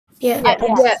Yeah.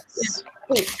 Yes.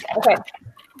 Okay.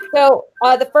 So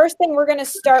the first thing we're going to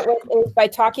start with is by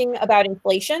talking about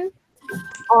inflation.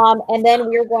 And then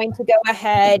we're going to go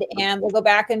ahead and we'll go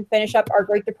back and finish up our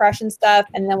Great Depression stuff.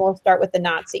 And then we'll start with the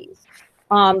Nazis.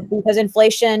 Because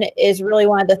inflation is really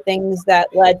one of the things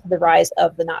that led to the rise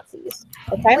of the Nazis.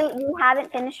 Okay. Wait, you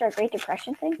haven't finished our Great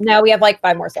Depression thing? No, we have like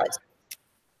 5 more slides.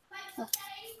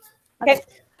 Okay.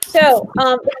 So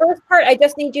the first part, I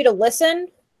just need you to listen.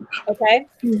 Okay.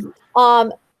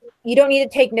 You don't need to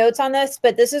take notes on this,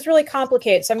 but this is really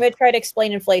complicated. So I'm going to try to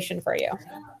explain inflation for you.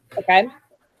 Okay.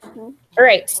 All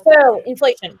right. So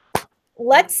inflation.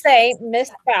 Let's say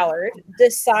Miss Ballard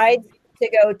decides to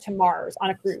go to Mars on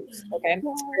a cruise. Okay.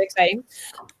 It's very exciting.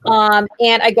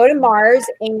 And I go to Mars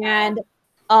and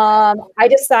I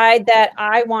decide that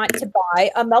I want to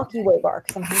buy a Milky Way bar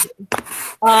because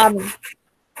I'm hungry.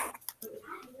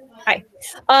 Hi.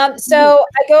 So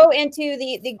I go into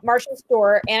the Martian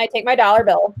store and I take my dollar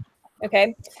bill.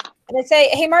 Okay. And I say,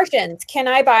 hey, Martians, can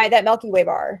I buy that Milky Way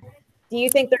bar? Do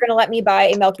you think they're going to let me buy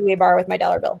a Milky Way bar with my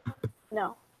dollar bill?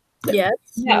 No. Yes.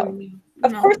 No.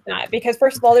 Of course not. Because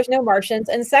first of all, there's no Martians.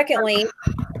 And secondly,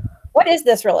 what is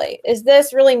this really? Is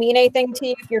this really mean anything to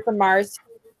you if you're from Mars?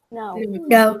 No.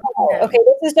 No. Oh, okay,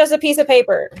 this is just a piece of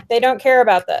paper. They don't care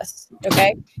about this.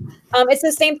 Okay. It's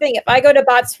the same thing. If I go to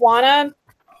Botswana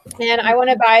and I want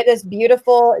to buy this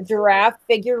beautiful giraffe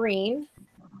figurine,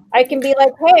 I can be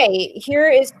like, hey, here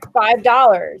is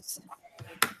 $5.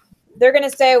 They're going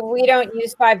to say, we don't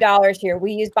use $5 here.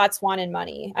 We use Botswanan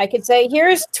money. I could say,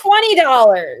 here's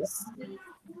 $20.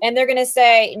 And they're going to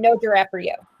say, no giraffe for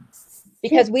you.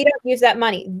 Because we don't use that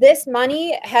money. This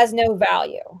money has no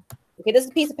value. Okay, this is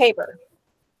a piece of paper.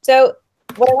 So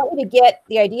what I want you to get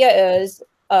the idea is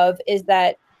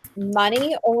that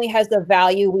money only has the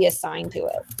value we assign to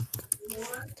it.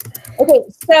 Okay,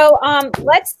 so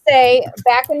let's say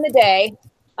back in the day,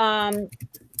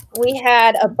 we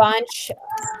had a bunch,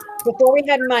 before we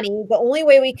had money, the only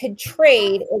way we could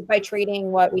trade is by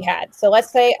trading what we had. So let's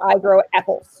say I grow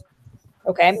apples.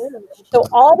 Okay, so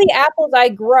all the apples I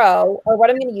grow are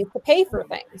what I'm going to use to pay for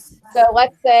things. So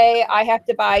let's say I have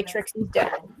to buy Trixie's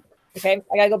dinner. Okay,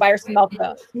 I got to go buy her some milk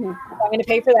bones. So I'm going to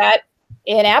pay for that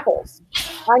in apples.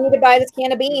 I need to buy this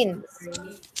can of beans.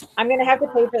 I'm going to have to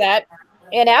pay for that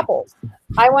in apples.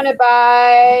 I want to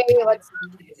buy, let's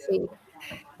see,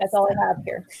 that's all I have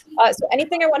here. So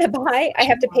anything I want to buy, I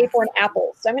have to pay for in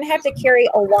apples. So I'm going to have to carry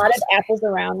a lot of apples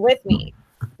around with me.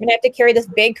 I'm going to have to carry this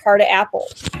big cart of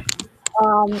apples.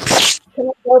 Can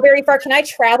I go very far? Can I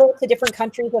travel to different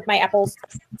countries with my apples?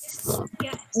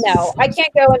 Yes. No, I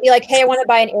can't go and be like, hey, I want to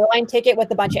buy an airline ticket with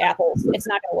a bunch of apples. It's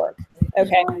not going to work.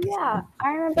 Okay. Yeah,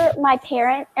 I remember my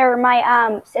parent or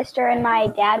my sister and my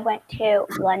dad went to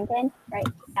London, right?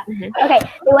 Yeah. Okay,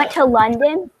 they went to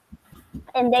London,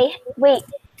 and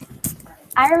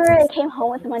I remember they came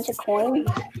home with a bunch of coins.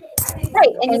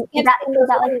 Right, and you can't spend those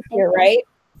coins here, right?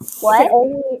 What?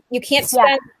 You can't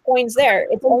spend coins there.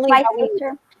 It's only my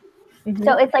sister.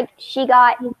 So it's like she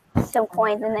got some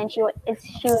coins, and then she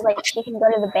was like she can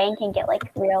go to the bank and get like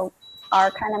real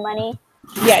our kind of money.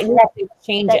 Yeah, you have to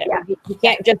exchange it. Yeah. You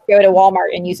can't just go to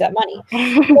Walmart and use that money.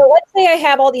 So let's say I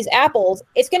have all these apples.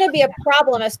 It's going to be a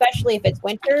problem, especially if it's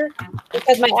winter,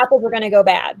 because my apples are going to go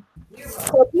bad.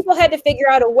 So people had to figure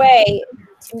out a way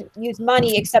to use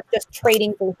money except just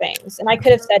trading for things. And I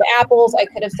could have said apples. I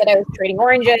could have said I was trading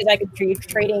oranges. I could be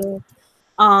trading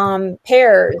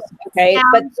pears. Okay,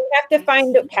 but we have to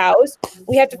find cows.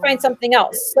 We have to find something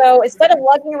else. So instead of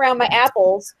lugging around my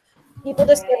apples, people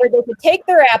discovered they could take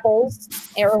their apples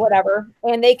or whatever,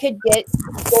 and they could get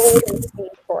gold in exchange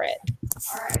for it.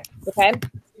 Okay.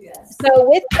 So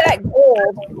with that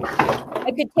gold,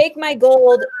 I could take my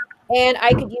gold and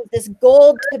I could use this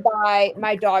gold to buy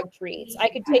my dog treats. I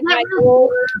could take my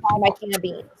gold to buy my can of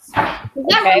beans.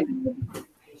 Okay.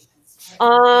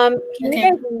 Can you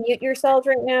guys mute yourselves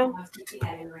right now?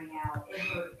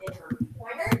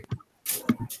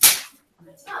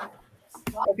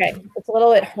 Okay, it's a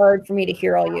little bit hard for me to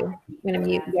hear all you. I'm gonna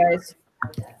mute you guys.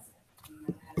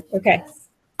 Okay.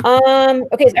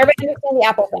 Okay, so everybody understand the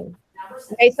apple thing.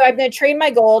 Okay, so I'm gonna trade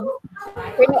my gold,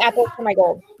 trade my apples for my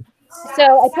gold.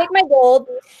 So I take my gold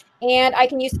and I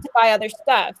can use it to buy other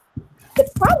stuff. The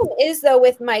problem is though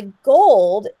with my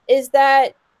gold is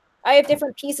that I have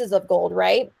different pieces of gold,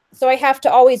 right? So I have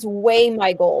to always weigh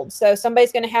my gold. So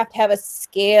somebody's gonna have to have a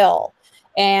scale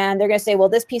and they're gonna say, well,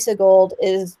 this piece of gold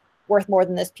is worth more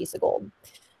than this piece of gold.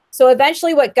 So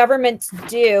eventually what governments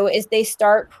do is they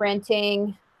start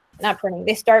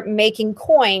they start making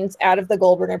coins out of the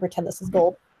gold. We're going to pretend this is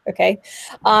gold. Okay.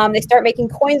 They start making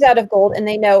coins out of gold, and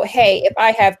they know, hey, if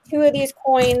I have 2 of these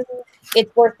coins,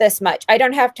 it's worth this much. I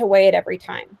don't have to weigh it every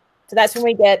time. So that's when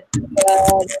we get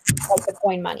the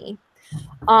coin money.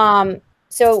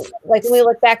 So like when we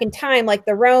look back in time, like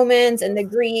the Romans and the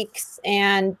Greeks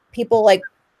and people like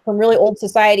from really old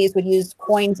societies would use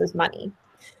coins as money.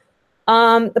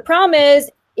 The problem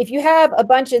is if you have a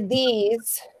bunch of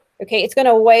these, okay, it's going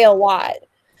to weigh a lot.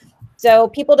 So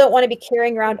people don't want to be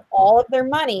carrying around all of their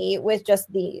money with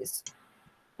just these.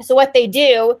 So what they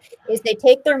do is they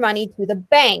take their money to the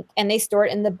bank and they store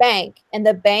it in the bank. And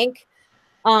the bank,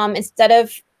 instead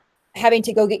of having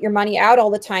to go get your money out all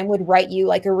the time, would write you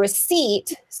like a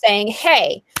receipt saying,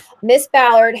 hey, Miss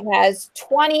Ballard has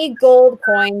 20 gold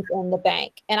coins in the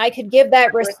bank. And I could give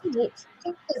that receipt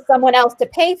to someone else to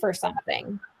pay for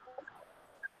something.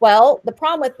 Well, the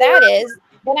problem with that is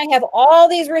then I have all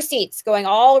these receipts going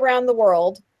all around the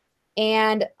world,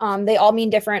 and they all mean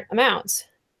different amounts.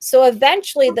 So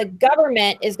eventually the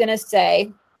government is going to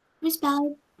say, Miss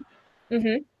Ballard.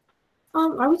 Mm-hmm.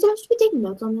 Are we supposed to be taking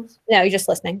notes on this? No, you're just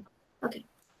listening. Okay.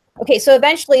 Okay, so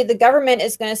eventually the government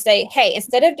is going to say, hey,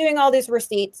 instead of doing all these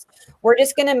receipts, we're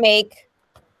just going to make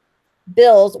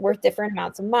bills worth different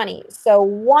amounts of money. So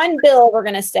one bill, we're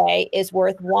going to say, is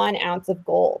worth 1 ounce of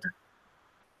gold.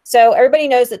 So everybody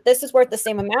knows that this is worth the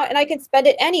same amount, and I can spend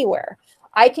it anywhere.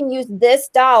 I can use this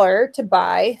dollar to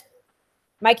buy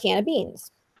my can of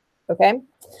beans. Okay.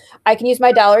 I can use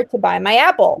my dollar to buy my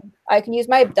apple. I can use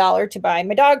my dollar to buy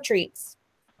my dog treats.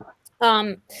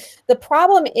 The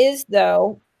problem is,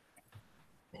 though,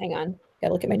 hang on,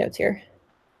 gotta look at my notes here.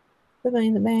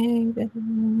 In the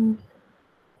bank.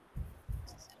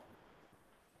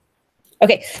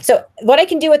 Okay, so what I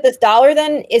can do with this dollar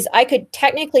then is I could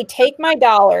technically take my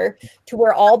dollar to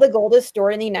where all the gold is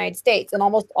stored in the United States, and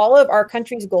almost all of our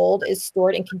country's gold is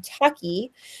stored in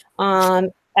Kentucky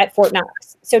at Fort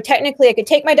Knox. So technically I could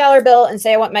take my dollar bill and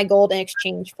say I want my gold in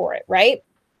exchange for it, right?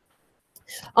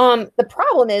 The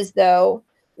problem is, though,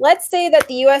 let's say that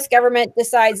the US government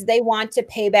decides they want to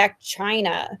pay back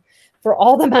China for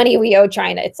all the money we owe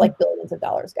China. It's like billions of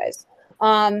dollars, guys.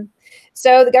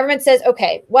 So the government says,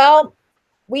 okay, well,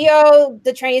 we owe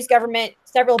the Chinese government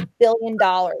several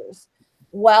 $billions.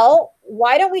 Well,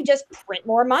 why don't we just print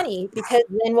more money? Because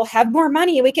then we'll have more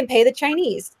money and we can pay the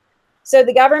Chinese. So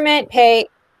the government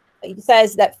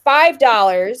says that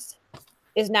 $5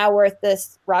 is now worth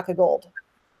this rock of gold.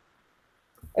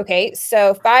 Okay,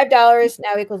 so $5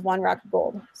 now equals 1 rock of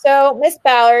gold. So Miss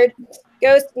Ballard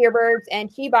goes to Deerberg's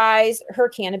and she buys her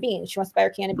can of beans. She wants to buy her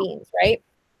can of beans, right?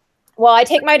 Well, I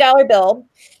take my dollar bill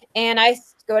and I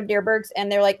go to Deerberg's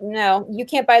and they're like, no, you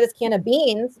can't buy this can of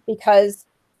beans because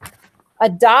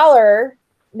 $1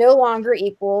 no longer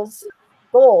equals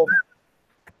gold.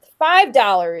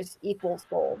 $5 equals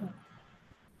gold.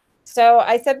 So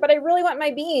I said, but I really want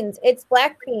my beans. It's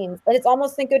black beans, but it's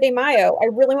almost Cinco de Mayo. I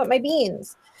really want my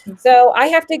beans. So I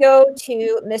have to go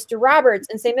to Mr. Roberts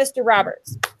and say, Mr.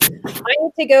 Roberts, I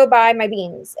need to go buy my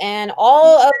beans. And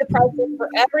all of the prices for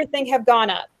everything have gone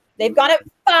up. They've gone up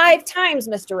 5 times,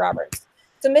 Mr. Roberts.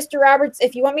 So Mr. Roberts,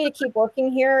 if you want me to keep working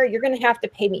here, you're going to have to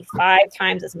pay me 5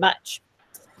 times as much.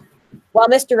 Well,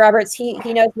 Mr. Roberts, he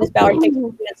knows Miss Ballard takes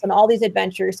students on all these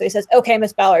adventures. So he says, okay,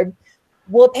 Miss Ballard,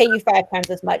 we'll pay you 5 times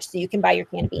as much so you can buy your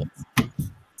can of beans.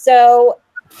 So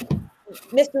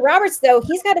Mr. Roberts, though,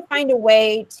 he's got to find a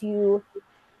way to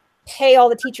pay all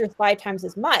the teachers 5 times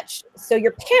as much. So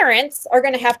your parents are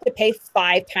going to have to pay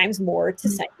 5 times more to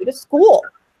send you to school.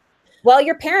 Well,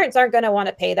 your parents aren't going to want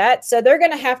to pay that. So they're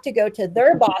going to have to go to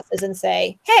their bosses and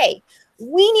say, hey,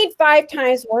 we need 5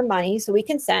 times more money so we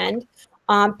can send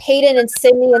Peyton and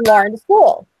Sydney and Lauren to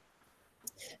school.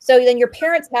 So then your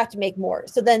parents have to make more.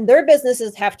 So then their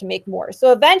businesses have to make more.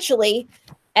 So eventually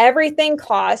everything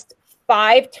costs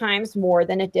 5 times more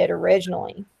than it did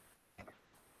originally.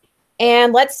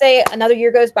 And let's say another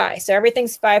year goes by. So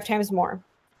everything's 5 times more.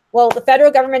 Well, the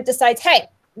federal government decides, hey,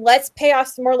 let's pay off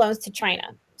some more loans to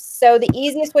China. So the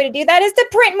easiest way to do that is to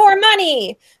print more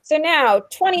money. So now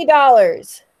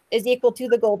 $20 is equal to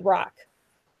the gold rock.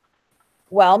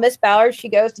 Well, Miss Ballard, she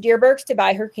goes to Deerberg's to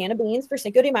buy her can of beans for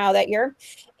Cinco de Mayo that year.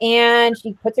 And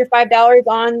she puts her $5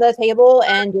 on the table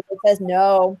and Deerberg says,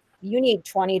 no, you need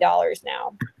 $20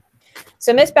 now.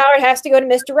 So Miss Ballard has to go to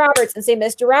Mr. Roberts and say,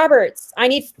 Mr. Roberts, I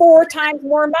need 4 times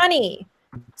more money.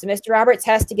 So Mr. Roberts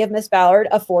has to give Miss Ballard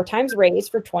a 4 times raise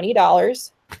for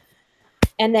 $20.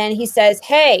 And then he says,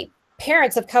 hey,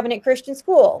 parents of Covenant Christian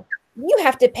School, you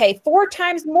have to pay 4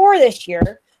 times more this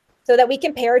year so that we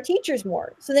can pay our teachers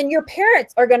more. So then your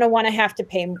parents are going to want to have to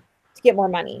pay to get more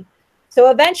money.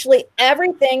 So eventually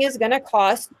everything is going to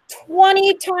cost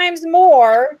 20 times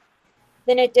more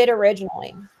than it did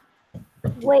originally.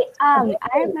 Wait, I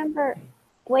remember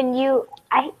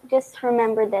I just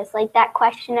remember this, like that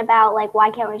question about like, why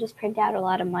can't we just print out a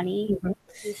lot of money?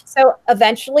 So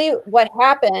eventually what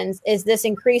happens is this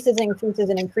increases and increases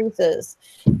and increases.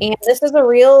 And this is a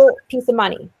real piece of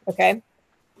money, okay?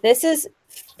 This is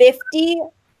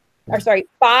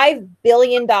 $5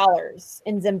 billion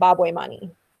in Zimbabwe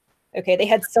money. Okay, they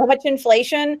had so much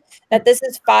inflation that this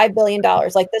is $5 billion.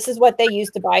 Like this is what they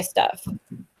use to buy stuff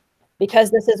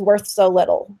because this is worth so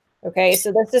little. Okay,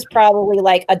 so this is probably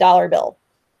like a dollar bill.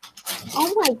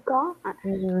 Oh my God.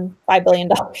 $5 billion.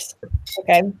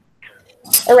 Okay.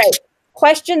 All right.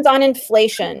 Questions on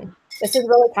inflation. This is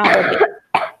really complicated.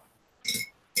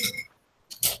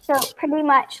 So pretty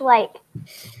much like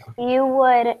you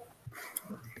would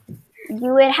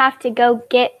have to go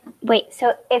get, wait,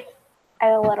 so if,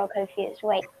 I'm a little confused,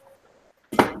 wait.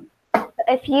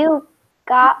 If you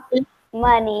got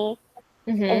money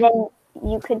and then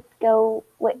you could go,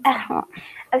 wait,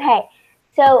 okay,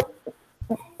 so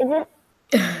is it,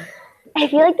 I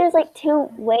feel like there's like two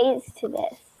ways to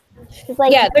this.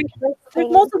 Like, yeah, there's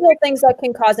multiple things that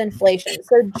can cause inflation.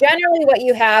 So generally what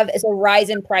you have is a rise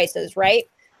in prices, right?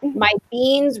 My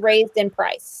beans raised in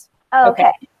price. Oh,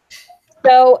 okay.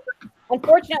 So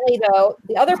unfortunately though,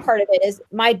 the other part of it is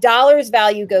my dollar's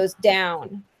value goes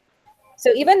down.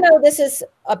 So even though this is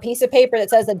a piece of paper that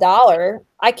says $1,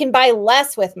 I can buy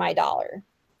less with my dollar.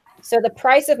 So the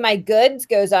price of my goods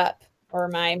goes up, or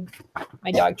my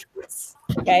dog treats,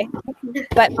 okay?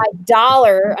 But my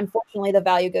dollar, unfortunately, the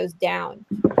value goes down.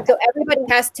 So everybody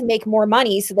has to make more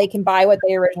money so they can buy what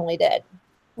they originally did.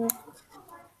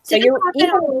 So Did it happen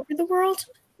all over the world?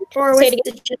 Or was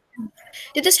it just,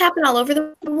 did this happen all over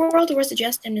the world, or was it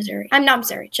just in Missouri? I'm not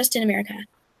Missouri, just in America.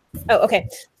 Oh, okay.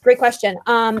 Great question.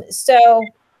 So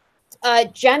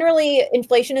generally,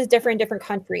 inflation is different in different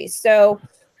countries. So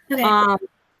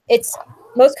it's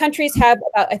most countries have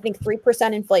about, I think,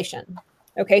 3% inflation.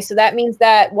 Okay, so that means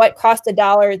that what cost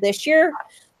 $1 this year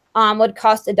would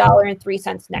cost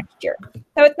 $1.03 next year.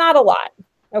 So it's not a lot.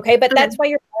 Okay, but that's why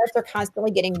your parents are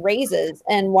constantly getting raises,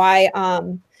 and why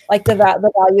like the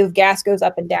value of gas goes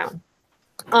up and down.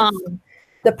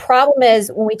 The problem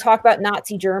is when we talk about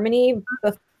Nazi Germany,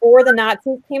 before the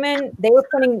Nazis came in, they were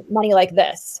printing money like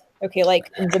this. Okay,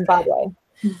 like in Zimbabwe,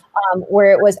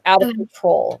 where it was out of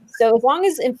control. So as long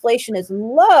as inflation is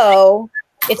low,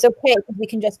 it's okay because we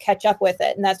can just catch up with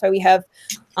it. And that's why we have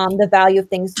the value of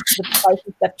things, the price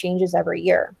of stuff changes every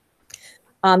year.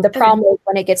 The problem is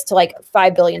when it gets to like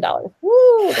 $5 billion.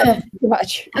 Woo, that's too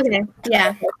much. Okay,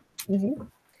 yeah.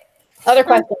 Other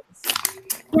questions?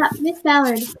 Yeah, Miss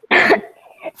Ballard.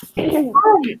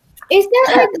 Is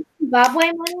that like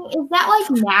Zimbabwe money? Is that like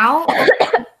now or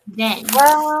then?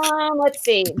 Let's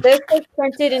see. This was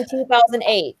printed in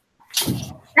 2008.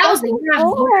 That was the year I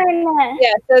was born.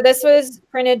 Yeah, so this was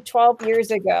printed 12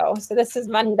 years ago. So this is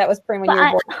money that was printed when you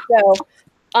were born.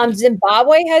 So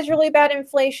Zimbabwe has really bad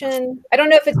inflation. I don't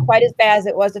know if it's quite as bad as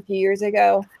it was a few years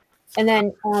ago. And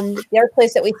then the other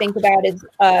place that we think about is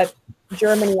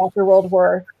Germany after World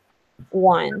War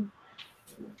I.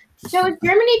 So is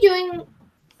Germany doing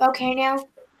okay now?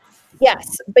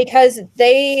 Yes, because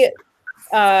they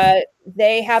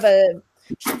have a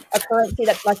currency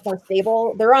that's much more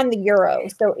stable. They're on the euro.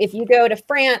 So if you go to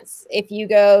France, if you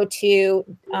go to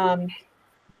not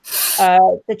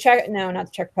the Czech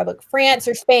Republic, France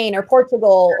or Spain or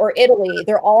Portugal or Italy,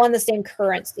 they're all in the same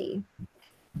currency.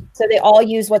 So they all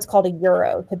use what's called a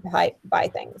euro to buy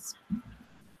things.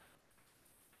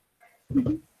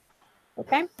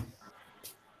 Okay.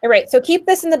 All right. So keep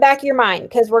this in the back of your mind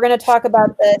because we're going to talk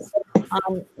about this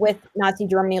with Nazi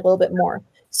Germany a little bit more.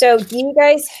 So do you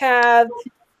guys have,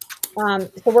 so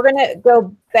we're going to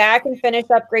go back and finish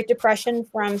up Great Depression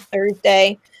from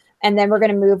Thursday, and then we're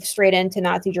going to move straight into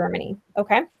Nazi Germany.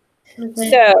 Okay.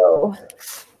 So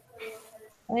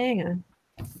hang on.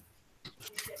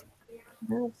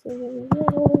 So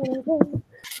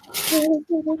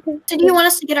do you want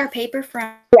us to get our paper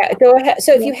from? Yeah, go ahead.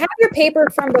 So if you have your paper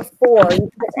from before, you can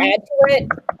just add to it.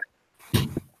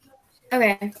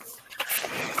 Okay.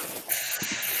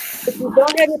 If you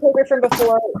don't have your paper from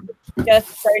before, just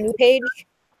start a new page.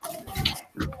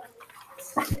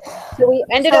 So we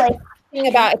ended up talking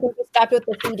about, I think we stopped with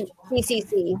the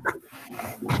CCC.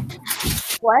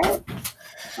 What?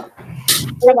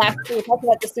 Or last week, we were talking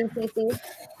about the CCC.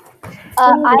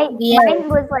 Mine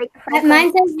was like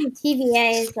mine says the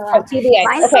TVA. So TVA.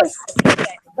 Mine Okay. was,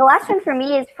 the last one for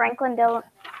me is Franklin Delano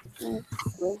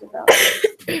Roosevelt.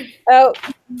 Oh,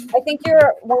 I think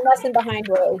you're one lesson behind,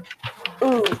 Rose.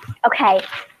 Ooh, okay.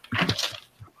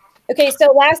 Okay,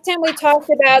 so last time we talked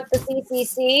about the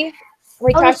CCC,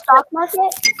 We the stock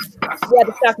market? Yeah,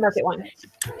 the stock market one.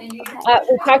 We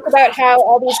talked about how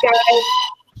all these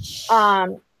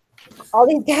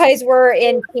guys were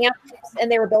in camps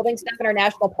and they were building stuff in our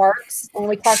national parks. And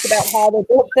we talked about how they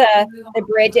built the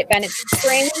bridge at Bennett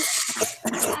Springs.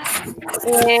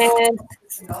 And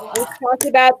we talked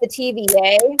about the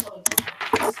TVA.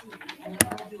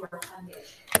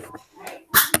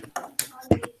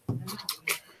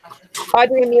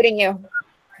 Audrey, I'm muting you.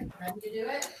 Ready to do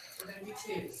it? We're going to do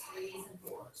 2s, 3s, and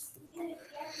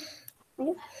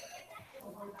 4s.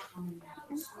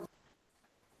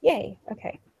 Yay.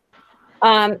 Okay.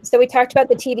 So we talked about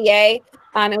the TVA,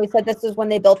 and we said this is when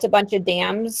they built a bunch of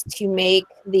dams to make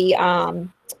the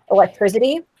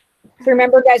electricity. So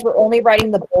remember, guys, we're only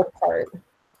writing the bold part.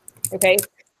 Okay.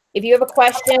 If you have a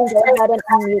question, go ahead and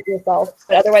unmute yourself.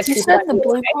 But otherwise, you said the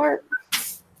blue part.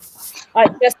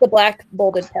 Just the black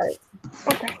bolded part.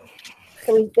 Okay.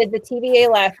 So we did the TVA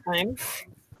last time.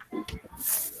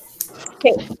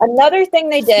 Okay. Another thing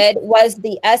they did was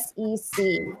the SEC.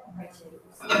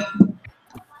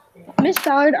 Miss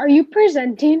Ballard, are you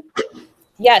presenting?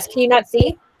 Yes. Can you not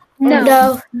see?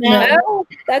 No. No.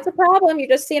 That's a problem. You're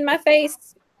just seeing my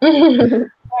face.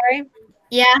 Sorry.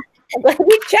 Yeah. I'm glad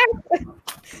we checked.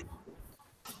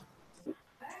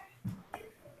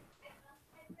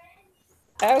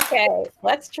 Okay,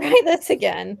 let's try this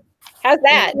again. How's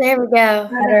that? There we go.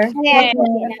 Better. Yeah.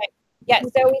 Yeah,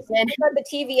 so we talked about the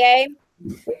TVA.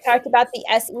 We talked about the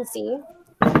SEC.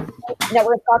 Now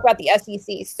we're going to talk about the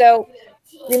SEC. So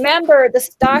remember, the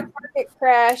stock market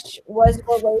crash was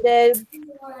related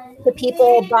to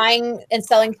people buying and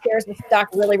selling shares of stock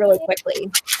really, really quickly.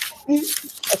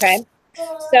 Okay.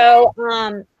 So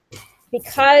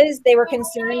because they were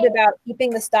concerned about keeping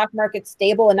the stock market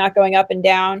stable and not going up and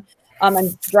down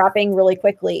and dropping really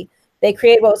quickly, they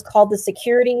created what was called the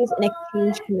Securities and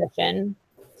Exchange Commission.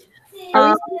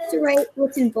 Are we supposed to write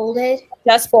what's in bolded?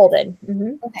 Just bolded.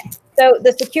 Okay. So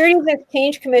the Securities and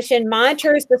Exchange Commission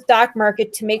monitors the stock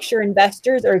market to make sure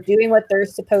investors are doing what they're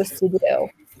supposed to do.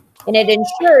 And it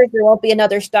ensures there won't be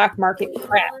another stock market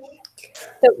crash.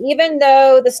 So even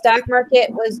though the stock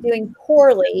market was doing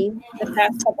poorly the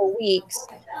past couple weeks,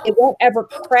 it won't ever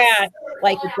crash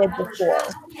like it did before.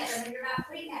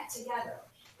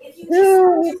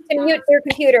 Who needs to mute their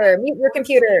computer? Mute your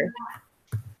computer.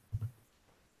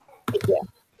 Thank you.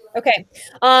 Okay.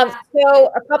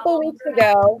 So a couple weeks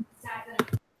ago,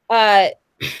 when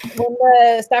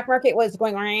the stock market was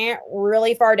going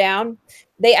really far down,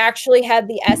 they actually had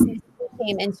the SEC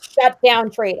came and shut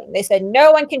down trading. They said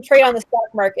no one can trade on the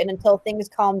stock market until things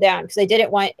calm down because they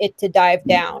didn't want it to dive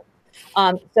down.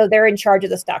 So they're in charge of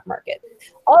the stock market.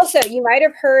 Also, you might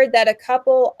have heard that a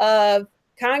couple of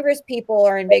Congress people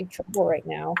are in big trouble right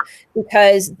now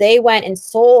because they went and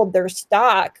sold their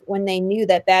stock when they knew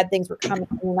that bad things were coming.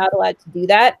 You're not allowed to do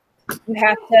that. You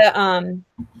have to,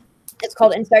 it's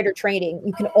called insider trading.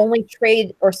 You can only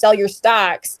trade or sell your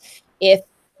stocks if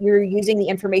you're using the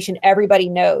information everybody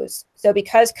knows. So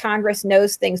because Congress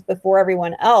knows things before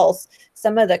everyone else,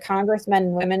 some of the congressmen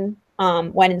and women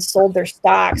went and sold their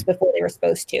stocks before they were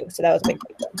supposed to. So that was a big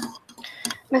deal.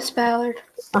 Miss Ballard.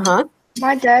 Uh-huh.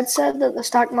 My dad said that the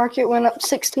stock market went up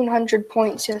 1,600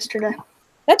 points yesterday.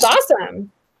 That's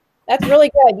awesome. That's really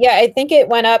good. Yeah, I think it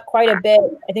went up quite a bit.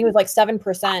 I think it was like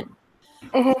 7%,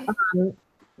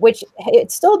 which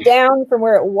it's still down from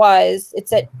where it was.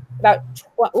 It's at about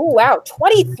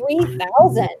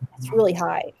 23,000. That's really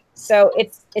high. So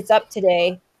it's up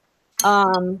today.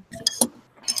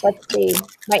 Let's see.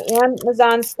 My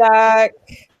Amazon stock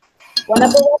went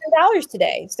up $11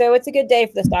 today. So it's a good day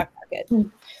for the stock market.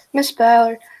 Miss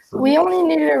Ballard, we only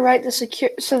needed to write the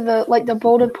the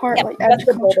bolded part. Yep, that's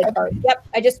the bolded part. Yep.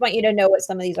 I just want you to know what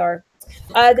some of these are.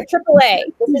 The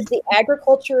AAA. This is the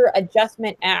Agriculture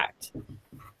Adjustment Act.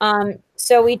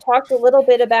 So we talked a little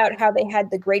bit about how they had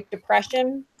the Great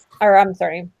Depression, or I'm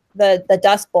sorry, the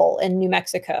Dust Bowl in New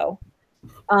Mexico.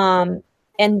 And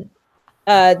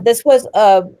this was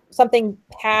something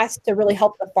passed to really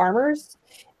help the farmers.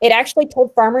 It actually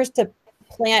told farmers to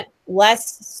plant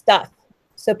less stuff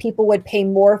so people would pay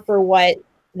more for what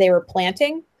they were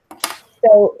planting.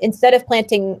 So instead of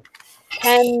planting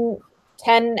 10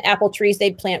 apple trees,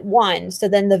 they'd plant 1. So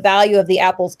then the value of the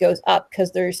apples goes up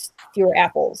because there's fewer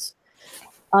apples.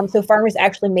 So farmers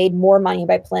actually made more money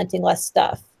by planting less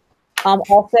stuff.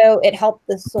 Also, it helped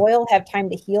the soil have time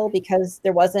to heal because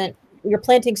you're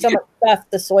planting so much stuff,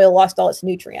 the soil lost all its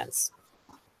nutrients.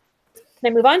 Can I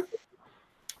move on?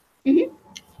 Mm-hmm.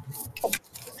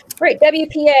 Great,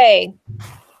 WPA,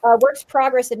 Works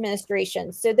Progress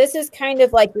Administration. So this is kind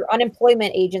of like your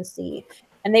unemployment agency,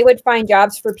 and they would find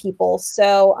jobs for people.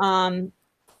 So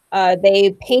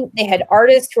They had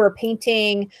artists who were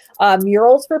painting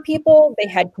murals for people. They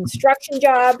had construction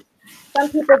jobs. Some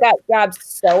people got jobs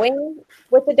sewing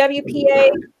with the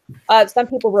WPA. Some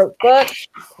people wrote books.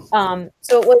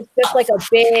 So it was just like a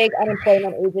big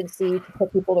unemployment agency to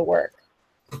put people to work.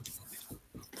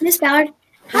 Miss Ballard,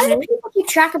 how do people keep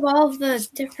track of all of the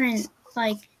different,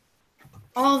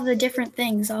 all of the different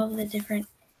things, all of the different,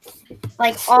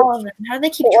 all of them? How do they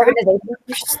keep track of them?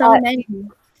 There's so many.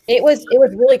 It was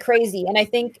really crazy. And I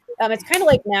think it's kind of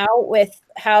like now with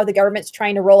how the government's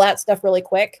trying to roll out stuff really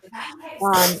quick.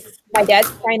 My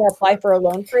dad's trying to apply for a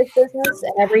loan for his business,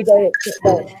 and every day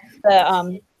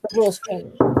the rules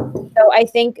change. So I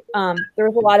think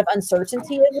there's a lot of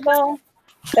uncertainty as well.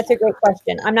 That's a great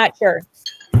question. I'm not sure.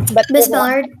 But Miss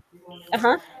Ballard?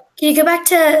 Uh-huh. Can you go back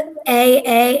to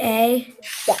AAA?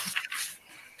 Yeah.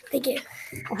 Thank you.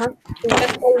 Uh-huh. So you're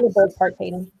just playing the bold part,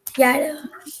 Peyton. Yeah, I know.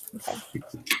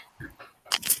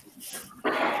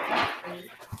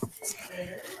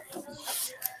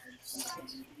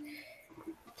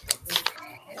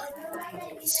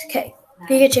 Okay.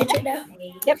 You can change it now.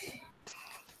 Yep.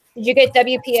 Did you get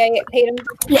WPA, Peyton?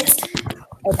 Yes.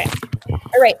 Okay.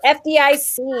 All right.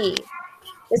 FDIC.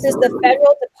 This is the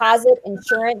Federal Deposit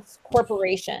Insurance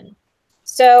Corporation.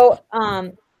 So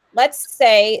let's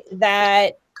say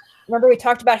that, remember we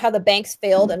talked about how the banks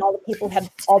failed and all the people had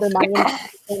all their money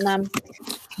in them?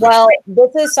 Well,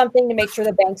 this is something to make sure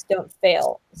the banks don't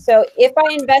fail. So if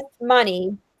I invest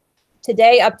money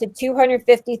today up to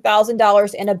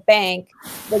 $250,000 in a bank,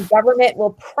 the government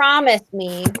will promise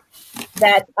me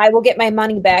that I will get my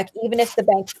money back even if the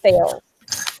bank fails.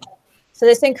 So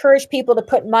this encouraged people to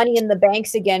put money in the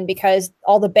banks again because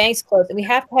all the banks closed. And we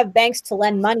have to have banks to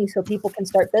lend money so people can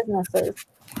start businesses.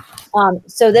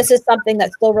 So this is something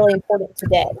that's still really important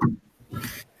today.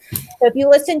 So if you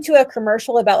listen to a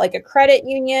commercial about like a credit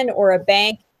union or a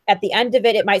bank, at the end of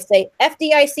it, it might say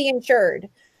FDIC insured,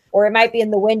 or it might be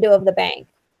in the window of the bank.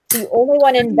 So you only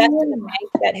want to invest in a bank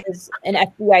that has an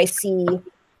FDIC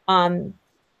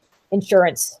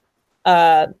insurance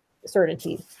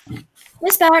certainty.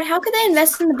 Miss Ballard, how could they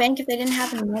invest in the bank if they didn't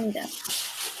have any money though?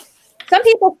 Some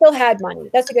people still had money.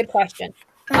 That's a good question.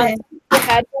 Okay. They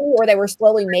had money, or they were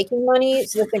slowly making money.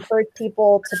 So this encouraged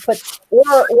people to put,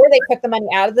 or they took the money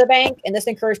out of the bank, and this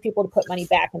encouraged people to put money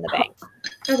back in the bank.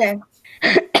 Okay.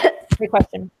 Great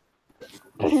question.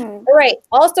 All right.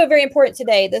 Also very important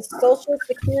today, the Social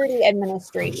Security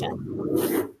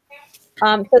Administration.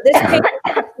 So this pays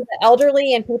the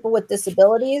elderly and people with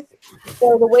disabilities.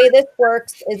 So the way this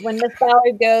works is when Miss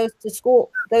Ballard goes to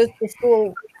school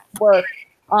work,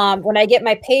 when I get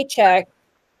my paycheck,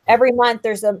 every month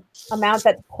there's an amount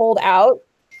that's pulled out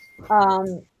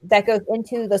that goes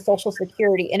into the Social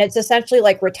Security. And it's essentially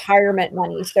like retirement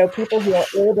money. So people who are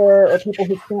older or people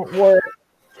who can't work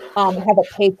have a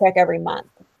paycheck every month.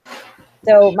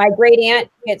 So my great aunt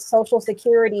gets Social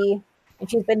Security, and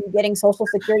she's been getting Social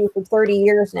Security for 30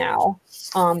 years now.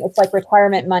 It's like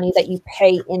retirement money that you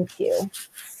pay into.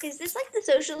 Is this like the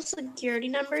Social Security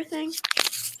number thing?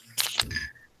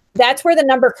 That's where the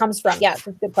number comes from. Yeah, that's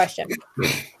a good question.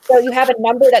 So you have a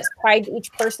number that's tied to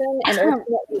each person, and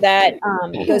ultimately that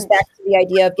goes back to the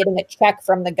idea of getting a check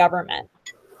from the government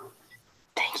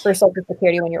for Social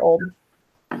Security when you're old.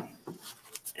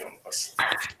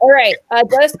 All right,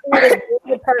 just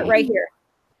this part right here.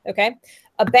 Okay,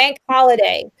 a bank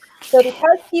holiday. So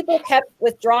because people kept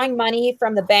withdrawing money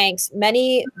from the banks,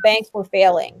 many banks were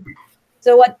failing.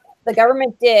 So what the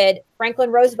government did,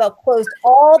 Franklin Roosevelt closed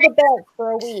all the banks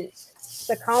for a week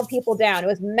to calm people down. It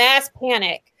was mass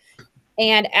panic.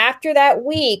 And after that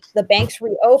week, the banks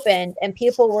reopened and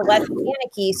people were less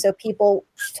panicky. So people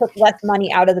took less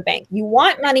money out of the bank. You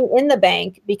want money in the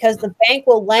bank because the bank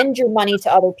will lend your money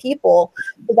to other people.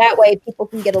 So that way people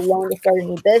can get a loan to start a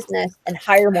new business and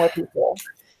hire more people.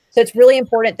 So it's really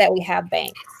important that we have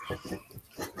banks.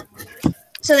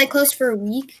 So they closed for a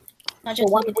week? Not just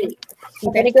for 1 week.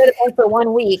 You're going to go to bank for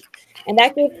 1 week. And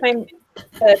that gives time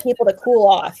for people to cool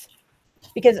off.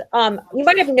 Because you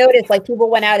might have noticed, like, people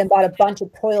went out and bought a bunch of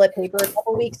toilet paper a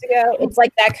couple weeks ago. It's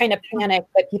like that kind of panic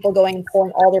that people going and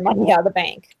pulling all their money out of the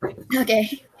bank. Okay.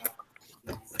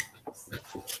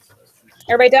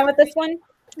 Everybody done with this one?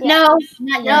 Yeah. No,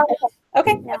 not yet.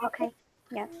 Okay. No, okay.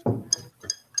 Yeah.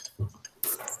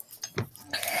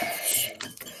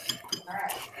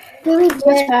 Really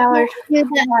good.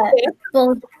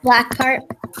 The black part.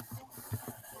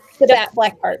 The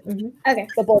black part. Mm-hmm. Okay.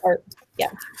 The bull part.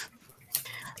 Yeah.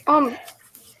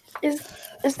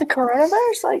 Is the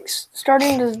coronavirus like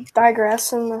starting to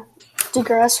degress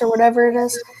or whatever it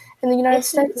is in the United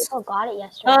States? People got it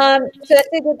yesterday. So that's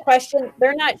a good question.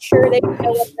 They're not sure. They don't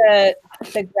know what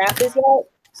the graph is yet,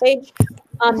 Sage.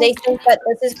 They think that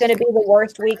this is going to be the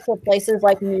worst week for places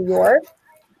like New York,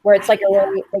 where it's like a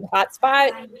really big hot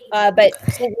spot. But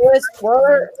St. Louis,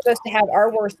 we're supposed to have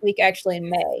our worst week actually in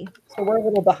May. So we're a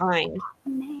little behind.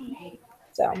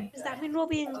 So Does that mean we'll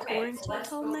be in quarantine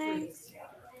till May?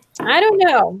 I don't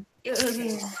know.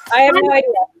 I have no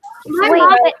idea.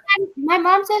 My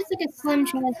mom says like a slim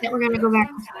chance that we're gonna go back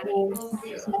to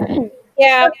school.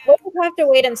 Yeah, we'll just have to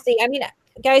wait and see. I mean,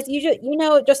 guys, you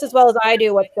know just as well as I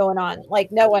do what's going on.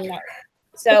 Like no one knows.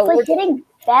 So it's like getting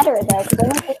better though, because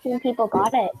only 15 people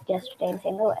got it yesterday in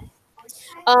St. Louis.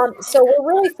 So we're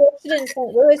really fortunate in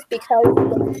St. Louis because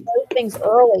they know things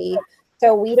early,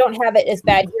 so we don't have it as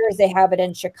bad here as they have it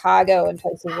in Chicago and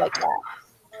places like that.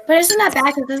 But isn't that bad?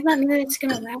 Because doesn't that mean that it's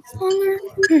gonna last longer?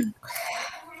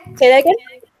 Say that again.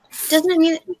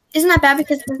 Isn't that bad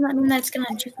because doesn't that mean that it's gonna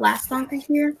just last longer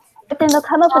here? But then they'll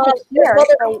come up with a cure. Well,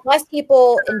 there are less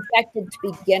people infected to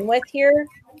begin with here,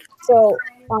 so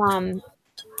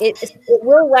it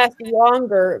will last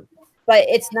longer, but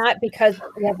it's not because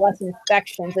we have less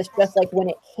infections. It's just like when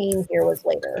it came here was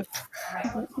later.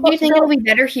 Do you think it'll be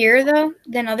better here though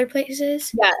than other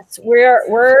places? Yes,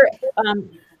 we're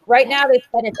right now. They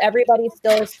said if everybody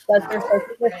still does their social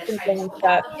distancing and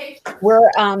stuff, we're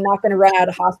not going to run out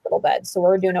of hospital beds, so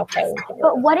we're doing okay.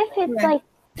 But what if it's like,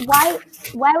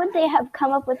 why would they have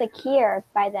come up with a cure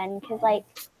by then? Because like,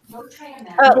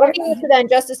 let me answer that in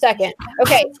just a second.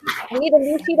 Okay, I need a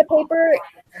new sheet of paper,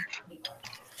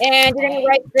 and you're going to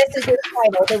write this as your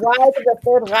title: "The Rise of the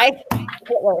Third Reich,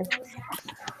 Hitler."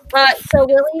 So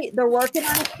really, they're working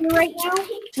on it here right now.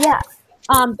 yeah.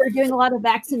 They're doing a lot of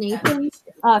vaccinations,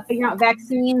 figuring out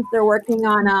vaccines. They're working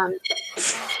on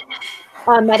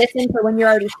medicine for when you're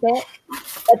already sick.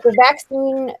 But the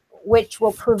vaccine, which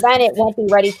will prevent it, won't be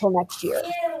ready till next year.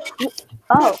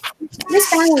 Oh. Miss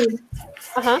Valerie.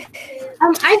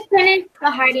 I finished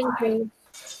The Hiding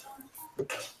Place.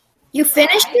 You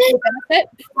finished it?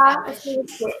 Oh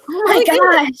my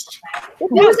gosh.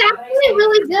 It was actually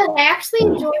really good. I actually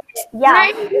enjoyed it.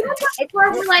 Yeah. So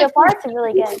far, it's a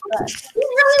really good book.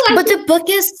 But the book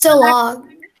is so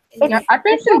long. I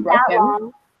finished It's not that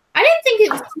long. I didn't think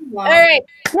it was too long. All right.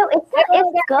 No, it's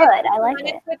good. I like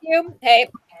it. With you. Hey,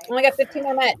 I only got 15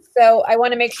 more minutes, so I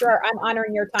want to make sure I'm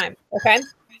honoring your time. Okay.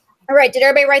 All right. Did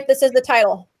everybody write this as the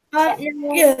title?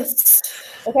 Yes.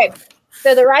 Okay.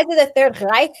 So the Rise of the Third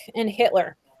Reich and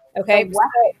Hitler. Okay.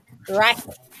 So, Reich.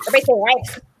 Everybody say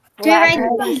Reich. Do you write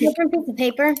a different piece of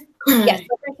paper? Yes,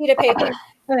 different sheet of paper.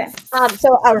 Okay.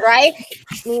 So a Reich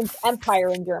means empire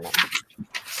in German.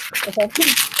 Okay.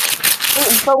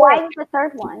 But why is the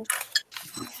third one?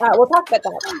 We'll talk about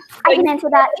that. I can answer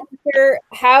that.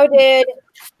 How did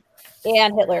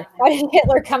Hitler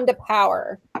come to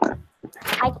power?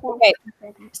 I can't. Okay.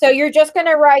 So you're just going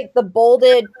to write the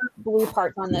bolded blue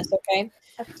parts on this, okay?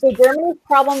 So Germany's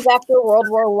problems after World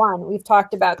War I. We've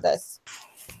talked about this.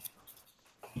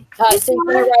 So you're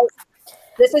going to write,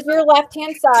 this is your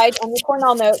left-hand side on your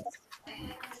Cornell notes,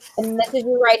 and this is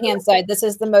your right-hand side. This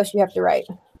is the most you have to write.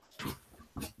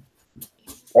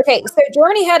 Okay, so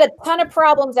Germany had a ton of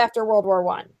problems after World War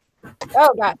I.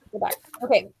 Oh, God, go back.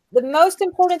 Okay, the most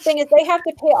important thing is they have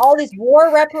to pay all these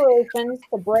war reparations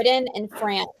to Britain and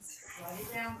France.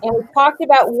 And we talked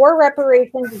about war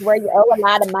reparations is where you owe a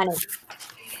lot of money.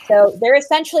 So they're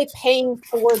essentially paying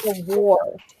for the war.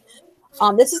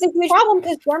 This is a huge problem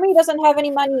because Germany doesn't have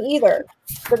any money either.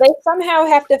 So they somehow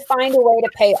have to find a way to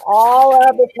pay all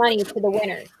of this money to the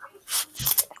winners.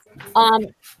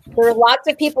 There are lots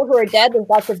of people who are dead. There's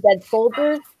lots of dead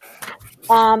soldiers.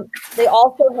 They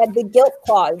also had the guilt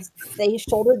clause. They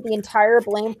shouldered the entire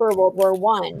blame for World War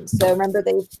I. So remember,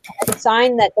 they had to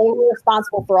sign that they were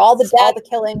responsible for all the death, all the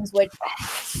killings, which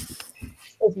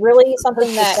is really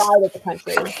something that divided the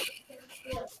country.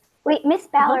 Wait, Miss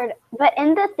Ballard, but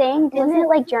in the thing, didn't it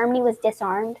like Germany was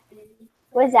disarmed?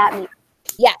 What does that mean?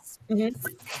 Yes.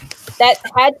 That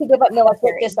had to give up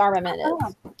military disarmament.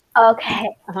 Oh.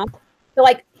 Okay. So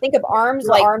like think of arms,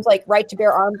 like right to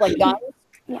bear arms, like guns.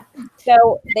 Yeah.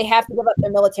 So they have to give up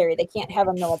their military. They can't have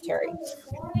a military.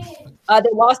 They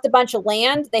lost a bunch of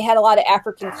land. They had a lot of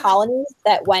African colonies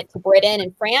that went to Britain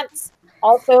and France.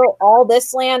 Also, all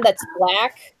this land that's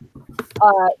black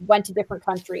went to different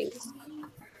countries.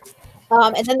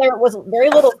 And then there was very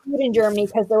little food in Germany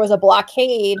because there was a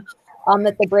blockade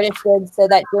that the British did so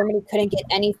that Germany couldn't get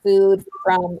any food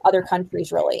from other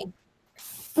countries, really.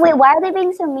 Wait, why are they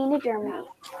being so mean to Germany?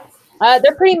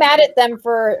 They're pretty mad at them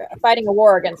for fighting a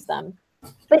war against them.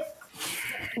 But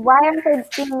why aren't they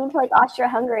being mean to like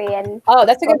Austria-Hungary and? Oh,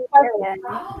 that's a good question.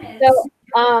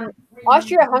 So,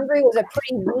 Austria-Hungary was a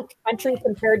pretty weak country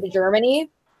compared to Germany.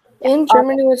 And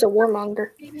Germany was a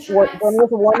warmonger. Germany was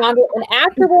a warmonger. And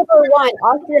after World War I,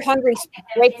 Austria-Hungary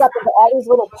breaks up into all these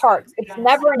little parts. It's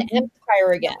never an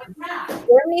empire again.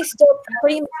 Germany still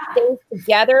pretty much stays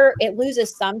together. It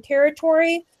loses some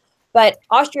territory, but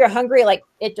Austria-Hungary, like,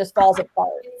 it just falls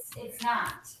apart. It's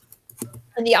not.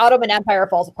 And the Ottoman Empire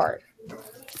falls apart.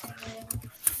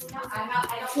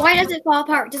 Why does it fall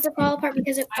apart? Does it fall apart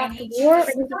because it fought the war, or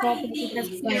does it fall apart because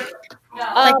it's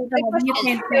Good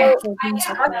Ukraine, question. France,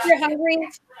 So Austria-Hungary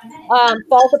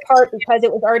falls apart because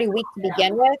it was already weak to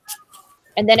begin with,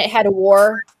 and then it had a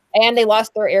war, and they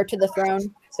lost their heir to the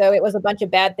throne. So it was a bunch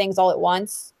of bad things all at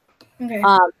once. Okay.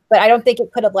 But I don't think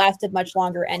it could have lasted much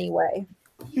longer anyway.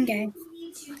 Okay.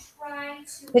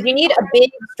 Because you need a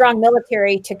big, strong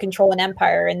military to control an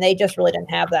empire, and they just really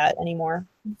didn't have that anymore.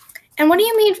 And what do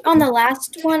you mean on the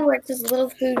last one where it says little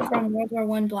food from World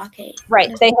War I blockade?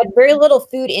 Right. They had very little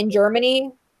food in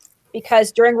Germany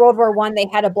because during World War I, they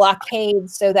had a blockade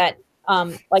so that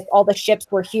like all the ships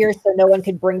were here so no one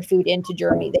could bring food into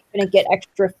Germany. They couldn't get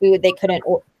extra food. They couldn't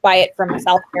buy it from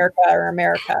South America or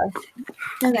America.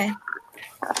 Okay.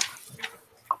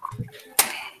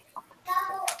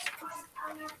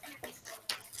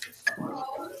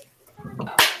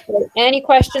 So any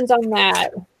questions on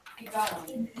that?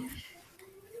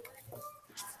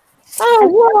 Oh,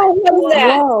 whoa, what was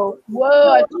that? Whoa.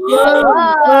 Whoa.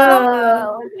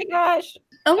 Oh my gosh.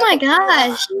 Oh my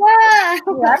gosh.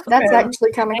 Wow. That's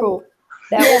actually kind of cool.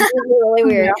 That was really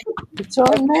weird. It's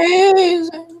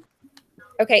amazing.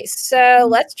 Okay, so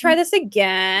let's try this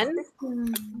again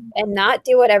and not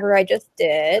do whatever I just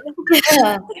did. It's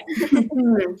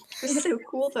so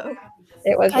cool though.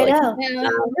 It was I really know.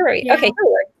 cool. You're right. Yeah. Okay, here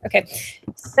we are. Okay.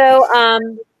 So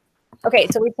okay,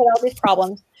 so we put all these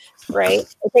problems, right?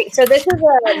 Okay, so this is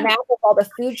a map of all the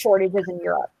food shortages in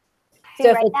Europe. Can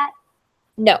you if write it's, that?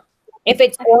 no. If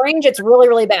it's orange, it's really,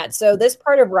 really bad. So this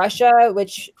part of Russia,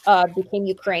 which became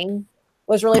Ukraine,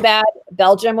 was really bad.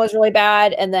 Belgium was really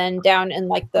bad. And then down in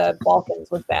like the Balkans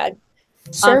was bad.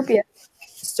 Serbia.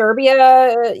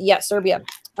 Serbia.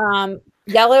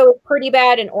 Yellow is pretty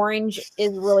bad, and orange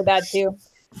is really bad too.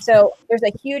 So there's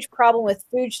a huge problem with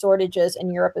food shortages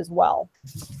in Europe as well.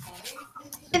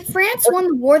 If France won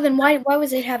the war, then why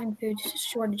was it having food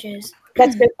shortages?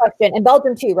 That's a good question. And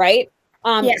Belgium too, right?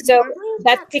 Yeah. So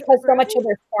that's because so much of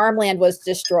their farmland was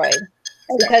destroyed.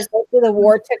 Because after the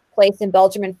war took place in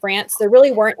Belgium and France, there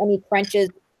really weren't any trenches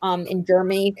in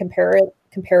Germany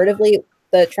comparatively.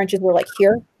 The trenches were like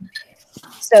here.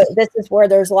 So this is where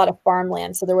there's a lot of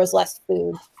farmland, so there was less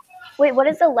food. Wait, what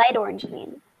does the light orange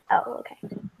mean? Oh, okay.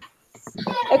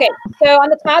 Okay, so on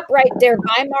the top right there,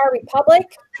 Weimar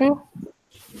Republic.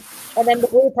 And then the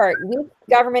blue part, weak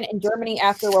government in Germany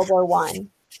after World War I.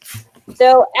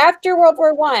 So after World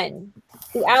War I,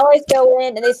 the Allies go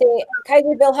in and they say,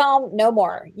 Kaiser Wilhelm, no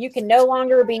more. You can no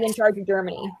longer be in charge of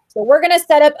Germany. So we're going to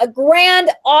set up a grand,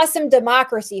 awesome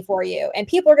democracy for you. And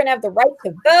people are going to have the right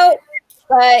to vote,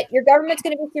 but your government's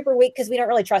going to be super weak because we don't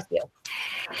really trust you.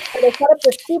 So they set up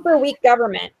this super weak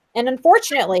government. And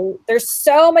unfortunately, there's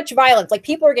so much violence. Like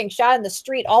people are getting shot in the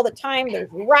street all the time. There's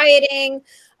rioting.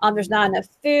 There's not enough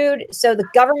food. So the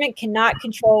government cannot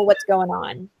control what's going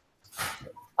on.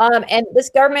 And this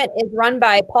government is run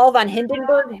by Paul von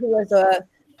Hindenburg, who was a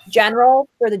general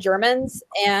for the Germans.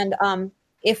 And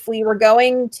if we were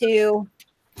going to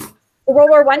the World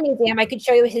War I museum, I could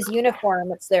show you his uniform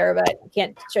that's there, but I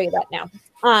can't show you that now.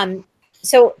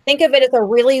 So think of it as a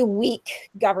really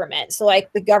weak government. So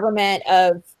like the government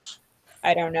of,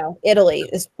 I don't know, Italy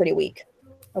is pretty weak.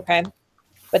 Okay.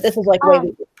 But this is like way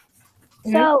weaker.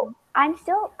 So I'm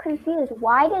still confused.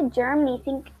 Why did Germany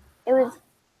think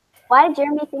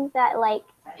that like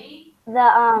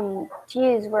the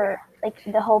Jews were like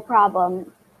the whole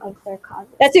problem of their cause?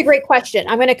 That's a great question.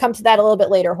 I'm going to come to that a little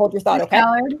bit later. Hold your thought, okay?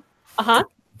 Uh-huh.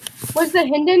 Was the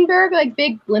Hindenburg like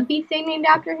big blimpy thing named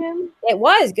after him? It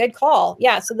was. Good call.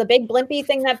 Yeah, so the big blimpy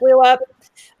thing that blew up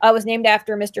was named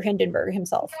after Mr. Hindenburg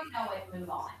himself.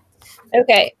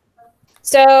 Okay.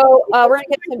 So we're going to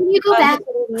get some... Can you go back?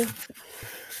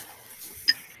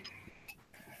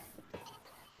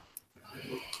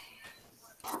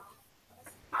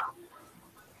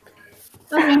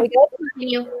 Okay.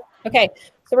 We good? Okay,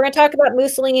 so we're going to talk about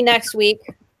Mussolini next week.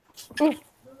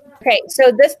 Okay,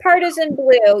 so this part is in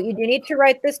blue. You do need to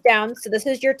write this down. So this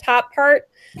is your top part.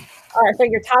 So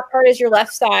your top part is your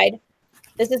left side.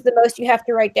 This is the most you have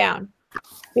to write down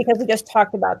because we just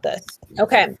talked about this.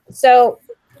 Okay, so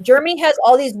Germany has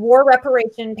all these war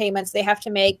reparation payments they have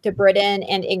to make to Britain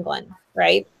and England,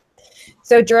 right?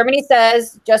 So Germany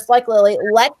says, just like Lily,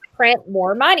 let's print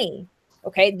more money.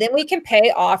 Okay, then we can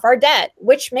pay off our debt,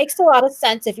 which makes a lot of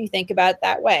sense if you think about it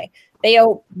that way. They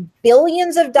owe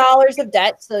billions of dollars of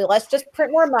debt, so let's just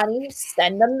print more money,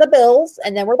 send them the bills,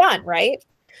 and then we're done, right?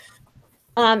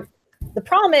 The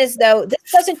problem is, though,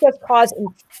 this doesn't just cause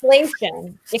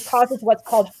inflation. It causes what's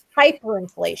called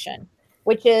hyperinflation,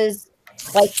 which is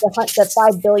like the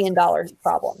 $5 billion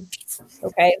problem,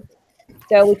 okay?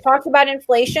 So we talked about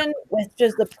inflation, which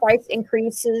is the price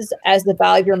increases as the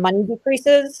value of your money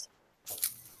decreases.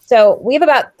 So we have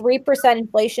about 3%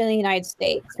 inflation in the United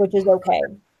States, which is okay.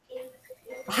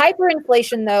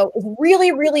 Hyperinflation, though, is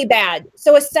really, really bad.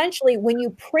 So essentially, when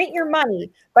you print your money,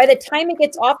 by the time it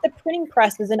gets off the printing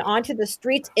presses and onto the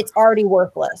streets, it's already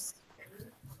worthless.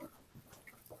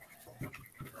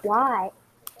 Why?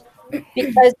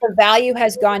 Because the value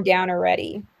has gone down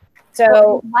already.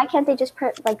 So why can't they just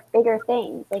print like bigger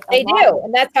things? Like they do,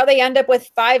 and that's how they end up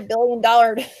with $5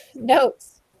 billion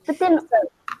notes. But then,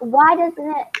 why doesn't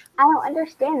it? I don't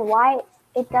understand why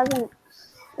it doesn't.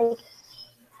 Like,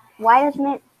 why isn't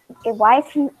it? Why is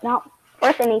it not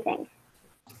worth anything?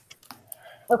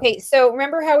 Okay, so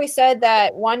remember how we said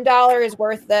that $1 is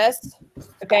worth this?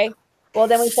 Okay, well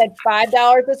then we said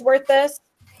 $5 is worth this,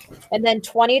 and then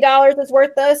 $20 is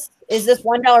worth this. Is this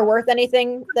 $1 worth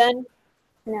anything then?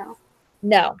 No.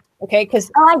 No. Okay,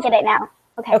 because I get it now.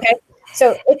 Okay. Okay,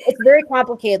 so it's very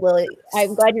complicated, Lily.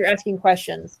 I'm glad you're asking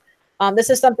questions. This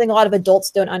is something a lot of adults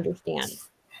don't understand.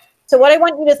 So what I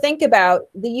want you to think about,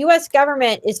 the U.S.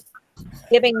 government is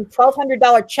giving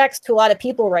 $1,200 checks to a lot of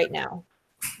people right now.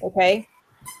 Okay,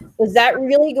 is that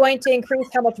really going to increase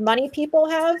how much money people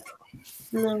have?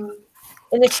 No.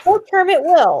 In the short term, it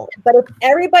will. But if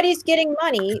everybody's getting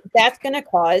money, that's going to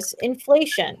cause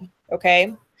inflation.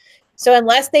 Okay. So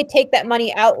unless they take that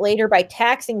money out later by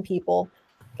taxing people,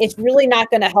 it's really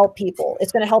not going to help people.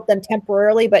 It's going to help them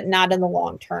temporarily, but not in the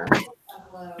long term.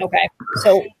 Okay.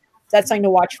 So that's something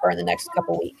to watch for in the next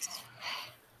couple weeks.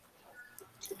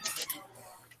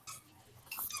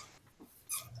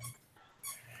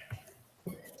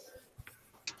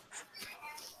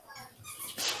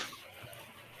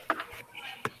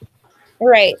 All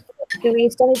right. Do we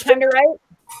still need time to write?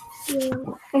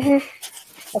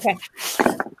 Mm-hmm. Okay.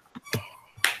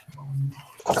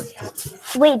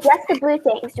 Wait, just the blue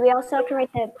things. Do we also have to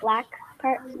write the black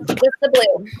part? Just the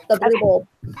blue bold.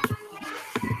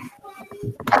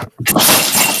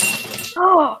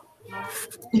 Oh,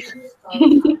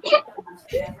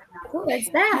 What was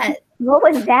that? what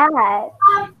was that?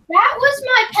 That was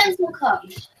my pencil cup.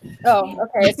 Oh,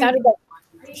 okay. It sounded like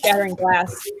shattering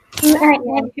glass. All right,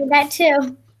 I heard that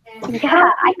too. Yeah,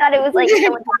 I thought it was like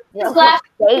someone Glass.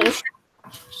 face.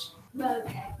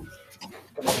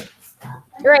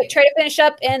 All right, try to finish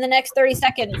up in the next 30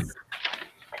 seconds.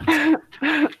 So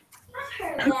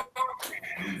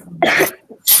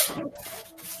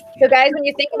guys, when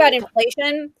you think about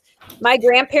inflation, my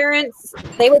grandparents,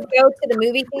 they would go to the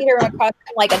movie theater and it cost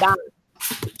them like $1.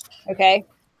 Okay.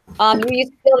 You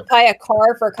used to be able to buy a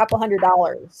car for a couple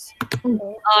 $100s.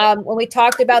 When we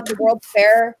talked about the World's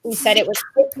Fair, we said it was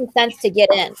 50 cents to get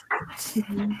in.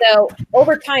 So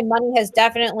over time, money has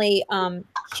definitely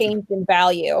changed in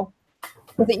value.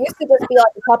 Because it used to just be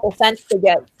like a couple cents to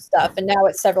get stuff, and now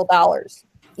it's several dollars.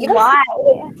 Even Why?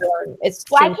 It's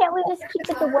Why changed. can't we just keep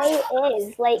it the way it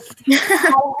is? Like, I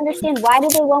don't understand. Why do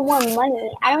they want more money?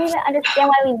 I don't even understand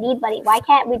why we need money. Why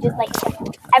can't we just, like,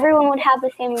 everyone would have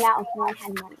the same amount if no one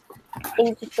had money?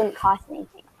 Things just wouldn't cost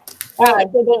anything.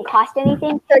 If they didn't cost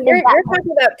anything, So you're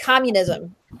talking about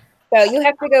communism. So you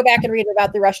have to go back and read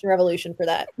about the Russian Revolution for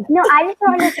that. no, I just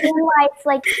don't understand why it's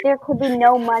like there could be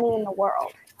no money in the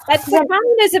world. That's what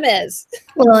communism is.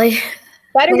 Lily.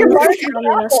 Better your bar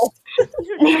apple.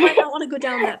 You might not want to go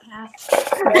down that path.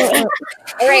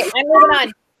 All right, I'm moving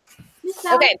on.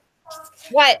 Okay.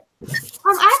 What? I have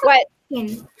What? a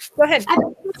question. Go ahead.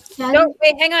 Don't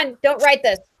wait. Hang on. Don't write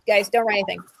this, guys. Don't write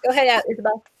anything. Go ahead,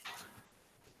 Isabel.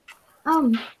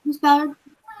 Ms. Ballard.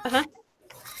 Uh-huh.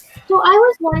 So I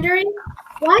was wondering,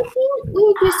 why can't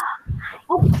we just,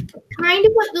 kind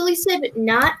of what Lily said, but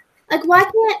not, like, why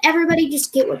can't everybody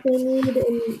just get what they need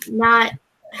and not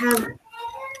have,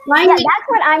 why Yeah, that's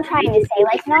what I'm trying to say.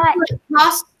 Like, not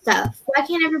cost stuff? Why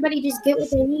can't everybody just get what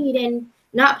they need and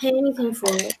not pay anything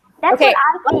for it? that's Okay. what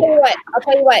I'm I'll saying.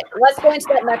 tell you what. Let's go into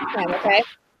that next time, okay?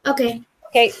 Okay.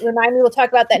 Okay, remind me, we'll talk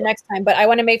about that next time, but I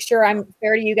want to make sure I'm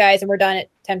fair to you guys and we're done at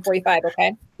 10:45,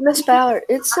 okay? Miss Ballard,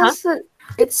 it says that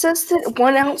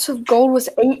 1 ounce of gold was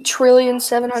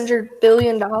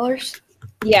 $8,700,000,000,000.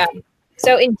 Yeah.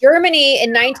 So in Germany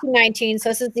in 1919, so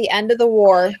this is the end of the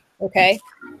war, okay?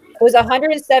 It was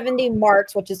 170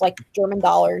 marks, which is like German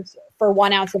dollars, for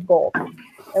 1 ounce of gold,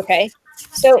 okay?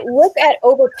 So look at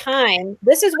over time.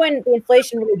 This is when the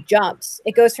inflation really jumps.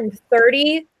 It goes from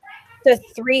 30 to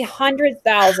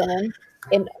 300,000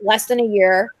 in less than a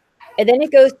year. And then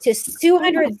it goes to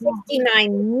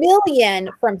 269 million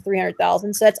from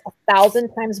 300,000. So that's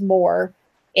 1,000 times more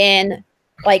in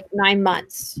like 9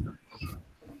 months.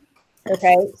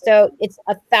 Okay. So it's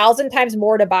 1,000 times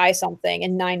more to buy something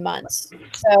in 9 months.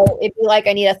 So it'd be like,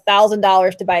 I need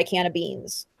 $1,000 to buy a can of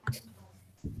beans.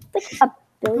 Like a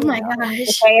Oh billion. my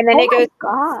gosh. Okay. And then Oh it goes my to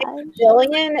God. 6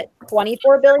 billion,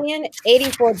 24 billion,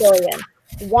 84 billion,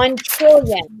 1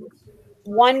 trillion,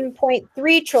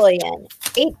 1.3 trillion,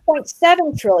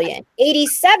 8.7 trillion,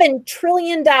 $87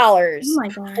 trillion. Oh my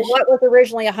gosh. What was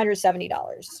originally $170? Do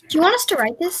you want us to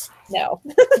write this? No.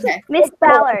 Okay. Miss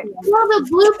Ballard. Well, the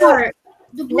blue part.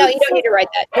 The blue No, you don't need to write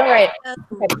that. Don't write it.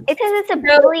 Okay. It says it's $1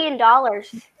 billion,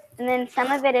 and then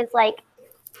some of it is like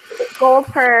gold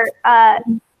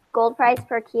price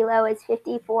per kilo is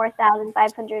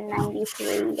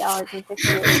 $54,593.58. Yeah, so it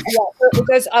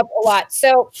goes up a lot.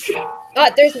 So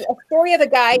there's a story of a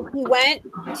guy. He went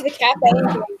to the cafe in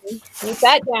Germany, and he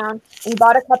sat down and he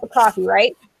bought a cup of coffee,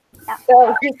 right? Yeah.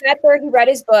 So he sat there, he read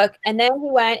his book, and then he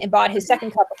went and bought his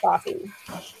second cup of coffee.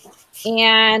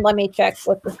 And let me check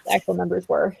what the actual numbers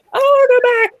were. Oh, go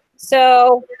back.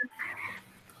 So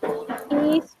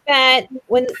he spent,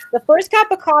 when the first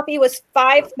cup of coffee was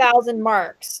 5,000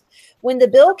 marks. When the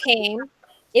bill came,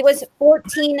 it was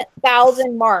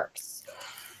 14,000 marks.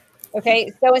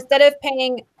 Okay, so instead of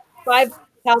paying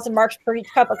 5,000 marks per each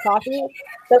cup of coffee,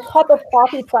 the cup of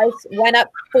coffee price went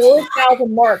up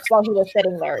 4,000 marks while he was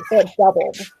sitting there. So it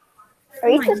doubled. Are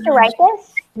you supposed to write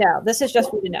this? No, this is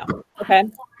just for you to know. Okay.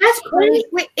 That's crazy.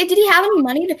 Wait, did he have any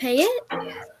money to pay it?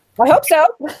 I hope so.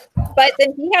 But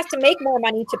then he has to make more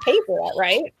money to pay for it,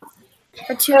 right?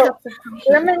 For 2 So, cups of coffee?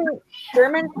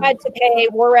 Germans had to pay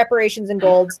war reparations in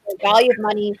gold. So the value of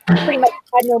money pretty much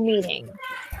had no meaning.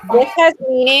 This has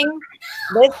meaning.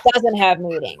 This doesn't have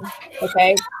meaning.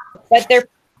 Okay. But the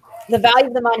value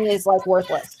of the money is like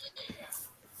worthless.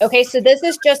 Okay. So this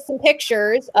is just some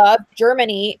pictures of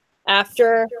Germany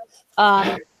after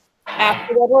World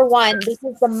War I. This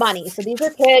is the money. So these are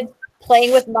kids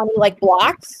playing with money like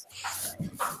blocks.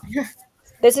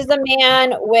 This is a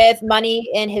man with money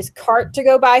in his cart to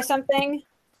go buy something.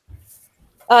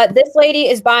 This lady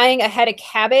is buying a head of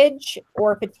cabbage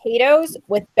or potatoes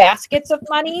with baskets of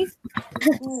money.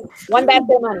 One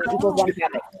basket of money equals one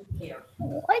cabbage.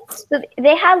 What? So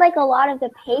they had like a lot of the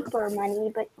paper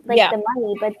money, but like Yeah. the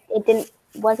money, but it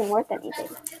wasn't worth anything.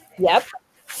 Yep.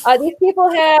 These people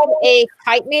have a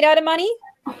kite made out of money.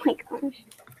 Oh my gosh.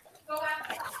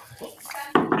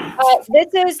 They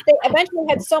eventually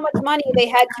had so much money they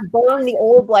had to burn the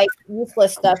old like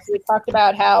useless stuff. So we talked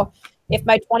about how if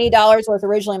my $20 was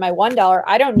originally my $1,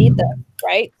 I don't need them,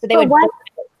 right? So they would burn it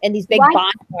in these big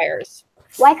bonfires.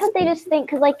 Why couldn't they just think?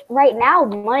 Because like right now,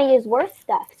 money is worth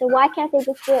stuff. So why can't they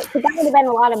just do it? Because that would have been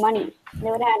a lot of money.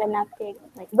 They would have had enough to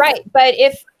like. Right, but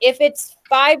if it's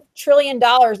 $5 trillion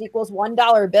equals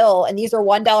 $1 bill, and these are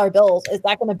 $1 bills, is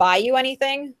that going to buy you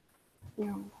anything?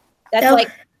 No. That's No.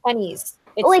 like pennies.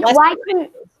 It's Like less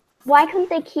why couldn't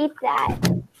they keep that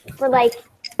for like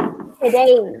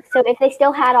today? So if they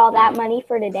still had all that money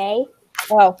for today.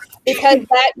 Oh, because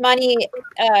that money,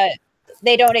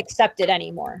 they don't accept it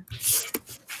anymore.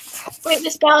 Wait,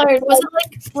 Miss Ballard, was it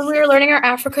like when we were learning our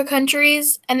Africa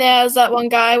countries and there was that one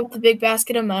guy with the big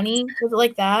basket of money? Was it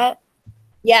like that?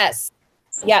 Yes.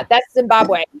 Yeah, that's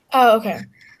Zimbabwe. Oh, okay.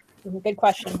 Good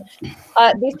question.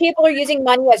 These people are using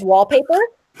money as wallpaper.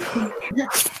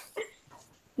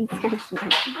 People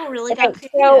really Okay,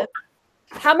 so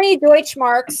how many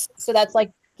Deutschmarks, so that's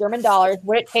like German dollars,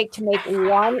 would it take to make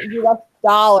 $1 US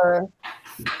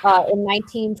in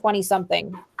 1920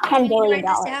 something? $10 billion.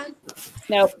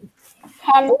 Nope.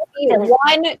 10 billion.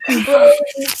 1 trillion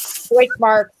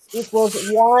Deutschmarks equals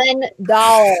 $1.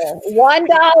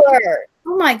 $1.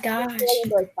 Oh my gosh.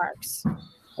 Deutschmarks.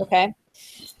 Okay.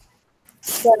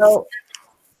 So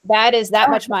that is that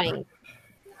much money.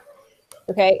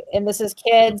 Okay. And this is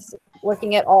kids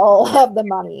looking at all of the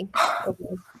money.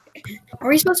 Okay. Are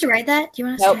we supposed to write that? Do you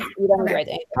want us Nope. to? You don't Okay. write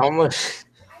it. How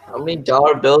many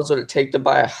dollar bills would it take to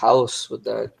buy a house with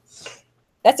that?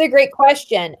 That's a great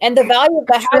question. And the value of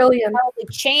the house will Trillion. probably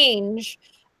change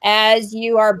as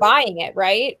you are buying it,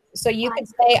 right? So you could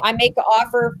say, I make an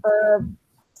offer for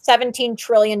 $17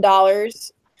 trillion.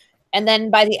 And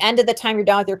then by the end of the time you're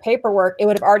done with your paperwork, it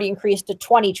would have already increased to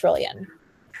 20 trillion.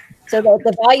 So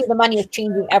the value of the money is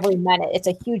changing every minute. It's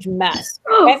a huge mess.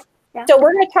 Okay. Yeah. So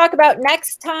we're going to talk about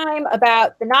next time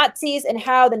about the Nazis and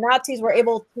how the Nazis were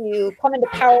able to come into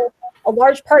power, a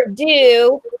large part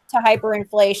due to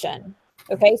hyperinflation.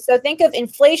 Okay, so think of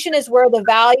inflation is where the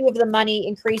value of the money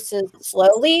increases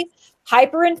slowly.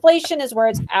 Hyperinflation is where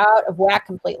it's out of whack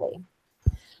completely.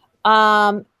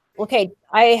 Okay,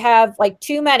 I have like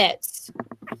 2 minutes.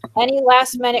 Any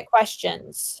last minute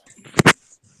questions?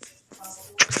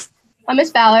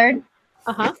 Miss Ballard,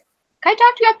 Uh-huh. can I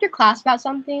talk to you after class about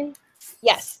something?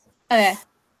 Yes. Okay.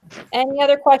 Any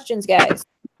other questions, guys?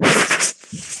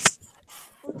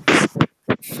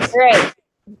 Great.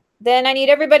 Then I need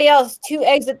everybody else to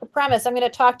exit the premise. I'm going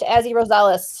to talk to Azzy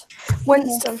Rosales.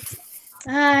 Winston.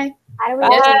 Hi. How do we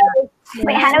Bye.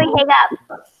 wait? How do we hang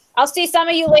up? I'll see some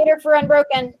of you later for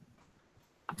Unbroken.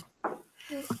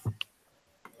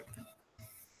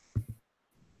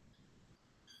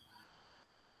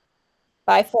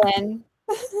 Bye, Flynn.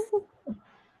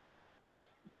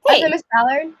 Okay, Miss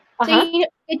Ballard. Uh-huh.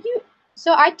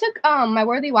 So I took my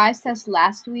Worthy Wise test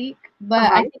last week, but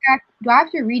I think do I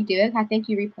have to redo it? I think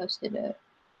you reposted it.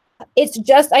 It's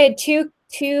just I had two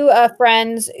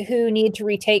friends who need to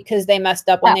retake because they messed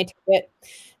up when they took it.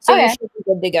 So you should be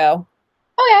good to go.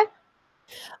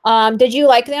 Okay. Did you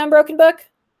like the Unbroken book?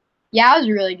 Yeah, it was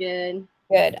really good.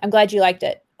 Good. I'm glad you liked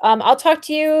it. I'll talk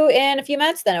to you in a few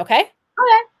minutes then, okay?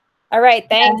 Okay. All right.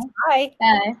 Thanks. Bye.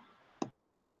 Bye.